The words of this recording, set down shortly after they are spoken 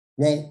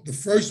Well, the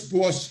first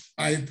boss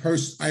I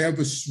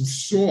ever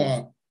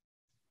saw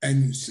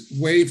and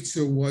waved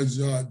to was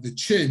the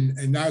Chin.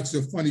 And now it's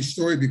a funny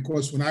story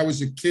because when I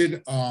was a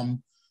kid,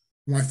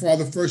 my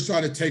father first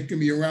started taking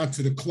me around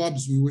to the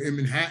clubs. We were in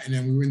Manhattan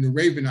and we were in the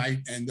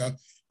Ravenite, and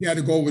he had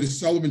to go over to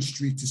Sullivan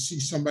Street to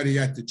see somebody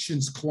at the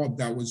Chin's club.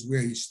 That was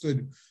where he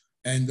stood.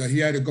 And he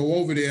had to go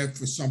over there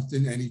for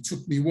something, and he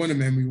took me with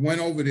him, and we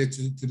went over there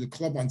to the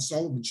club on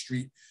Sullivan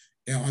Street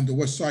on the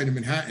west side of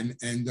Manhattan.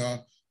 And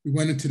we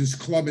went into this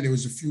club, and there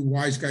was a few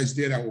wise guys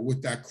there that were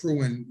with that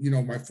crew. And, you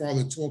know, my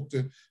father talked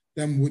to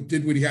them,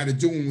 did what he had to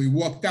do. When we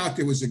walked out,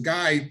 there was a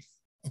guy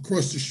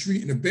across the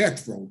street in a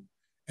bathrobe,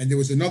 and there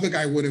was another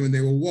guy with him, and they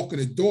were walking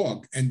a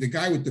dog. And the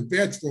guy with the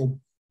bathrobe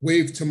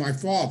waved to my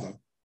father,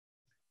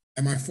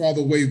 and my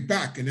father waved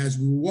back. And as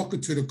we were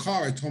walking to the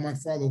car, I told my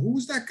father, who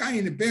was that guy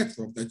in the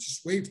bathrobe that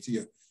just waved to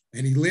you?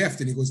 And he laughed,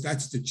 and he goes,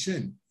 that's the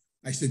Chin.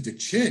 I said, the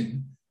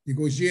Chin? He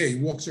goes, yeah, he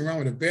walks around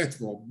with a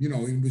bathrobe. You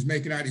know, he was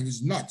making out he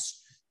was nuts.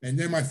 And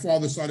then my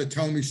father started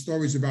telling me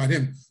stories about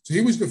him. So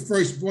he was the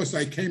first boss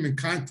I came in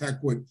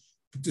contact with.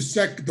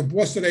 The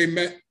boss that I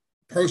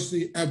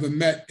ever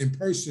met in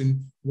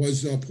person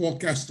was Paul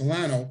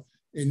Castellano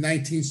in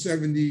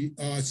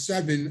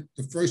 1977.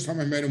 The first time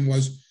I met him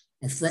was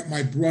one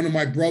of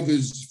my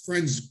brother's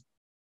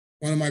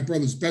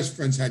best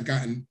friends had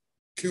gotten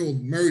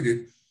killed,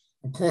 murdered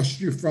across the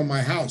street from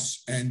my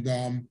house, and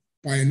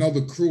by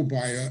another crew,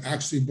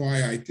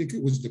 I think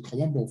it was the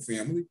Colombo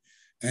family.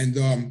 And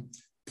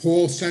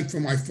Paul sent for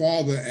my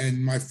father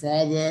and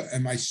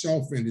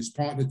myself and his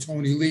partner,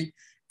 Tony Lee,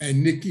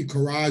 and Nicky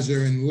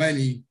Carrazza and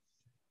Lenny.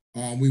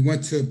 We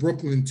went to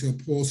Brooklyn to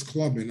Paul's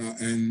club,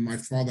 and my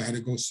father had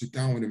to go sit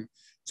down with him.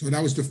 So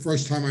that was the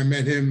first time I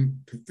met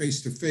him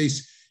face to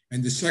face.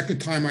 And the second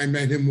time I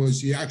met him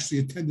was he actually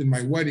attended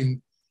my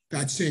wedding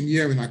that same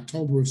year in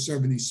October of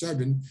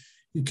 '77.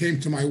 He came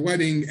to my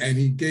wedding and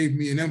he gave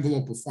me an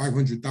envelope of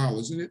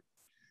 $500 in it.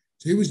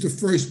 So he was the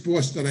first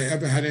boss that I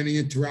ever had any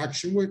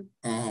interaction with.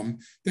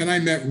 Then I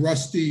met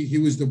Rusty. He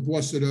was the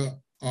boss of the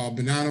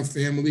Bononno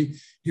family.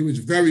 He was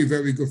very,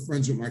 very good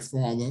friends with my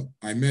father.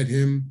 I met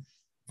him.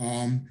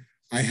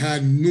 I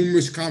had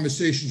numerous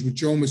conversations with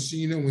Joe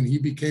Messina when he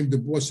became the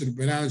boss of the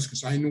Bananas,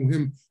 because I knew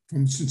him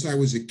since I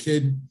was a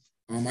kid.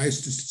 I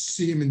used to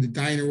see him in the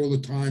diner all the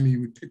time. He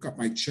would pick up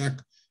my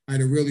check. I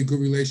had a really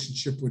good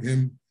relationship with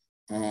him.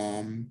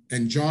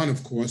 And John,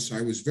 of course,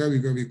 I was very,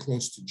 very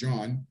close to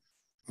John.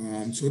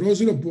 So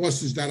those are the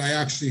bosses that I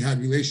actually had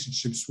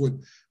relationships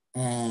with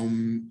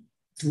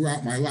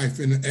throughout my life.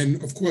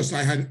 And of course,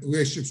 I had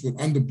relationships with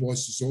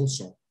underbosses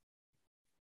also.